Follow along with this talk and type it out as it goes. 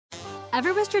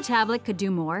Ever wished your tablet could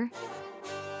do more?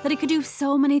 That it could do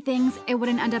so many things it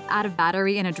wouldn't end up out of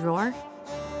battery in a drawer?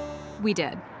 We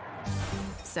did.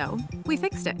 So, we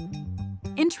fixed it.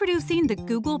 Introducing the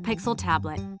Google Pixel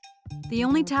Tablet, the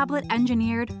only tablet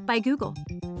engineered by Google.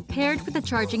 Paired with a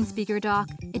charging speaker dock,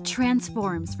 it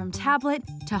transforms from tablet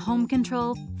to home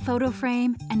control, photo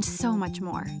frame, and so much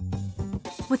more.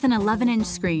 With an 11-inch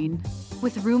screen,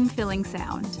 with room-filling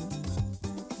sound.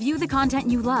 View the content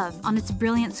you love on its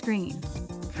brilliant screen.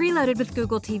 Preloaded with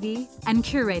Google TV and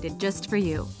curated just for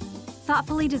you.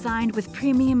 Thoughtfully designed with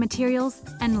premium materials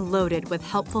and loaded with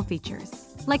helpful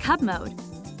features. Like Hub Mode,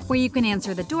 where you can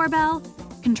answer the doorbell,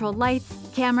 control lights,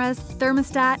 cameras,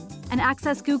 thermostat, and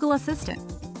access Google Assistant.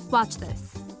 Watch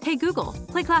this. Hey Google,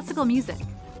 play classical music.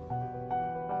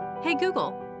 Hey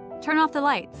Google, turn off the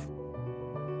lights.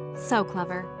 So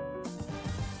clever.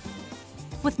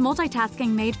 With multitasking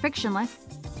made frictionless,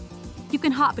 you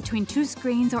can hop between 2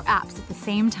 screens or apps at the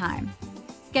same time,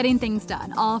 getting things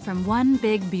done all from one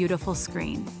big, beautiful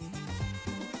screen.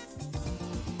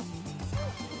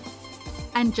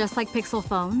 And just like Pixel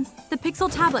phones, the Pixel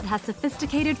tablet has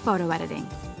sophisticated photo editing.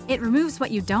 It removes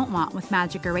what you don't want with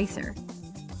Magic Eraser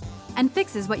and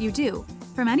fixes what you do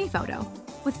from any photo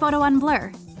with Photo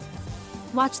Unblur.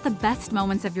 Watch the best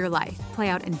moments of your life play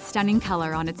out in stunning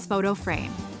color on its photo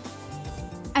frame.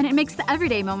 And it makes the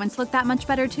everyday moments look that much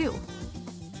better too.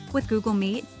 With Google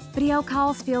Meet, video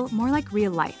calls feel more like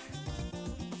real life.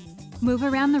 Move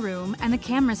around the room and the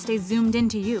camera stays zoomed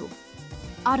into you,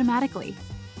 automatically,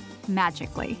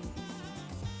 magically.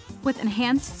 With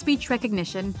enhanced speech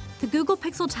recognition, the Google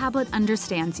Pixel tablet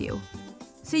understands you,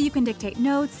 so you can dictate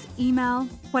notes, email,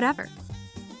 whatever.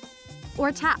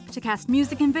 Or tap to cast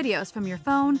music and videos from your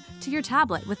phone to your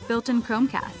tablet with built-in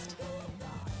Chromecast.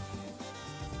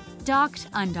 Docked,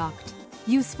 undocked.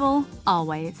 Useful,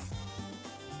 always.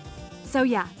 So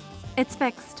yeah, it's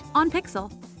fixed on Pixel,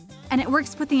 and it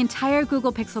works with the entire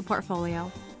Google Pixel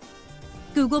portfolio.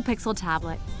 Google Pixel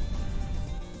Tablet,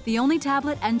 the only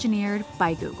tablet engineered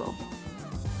by Google.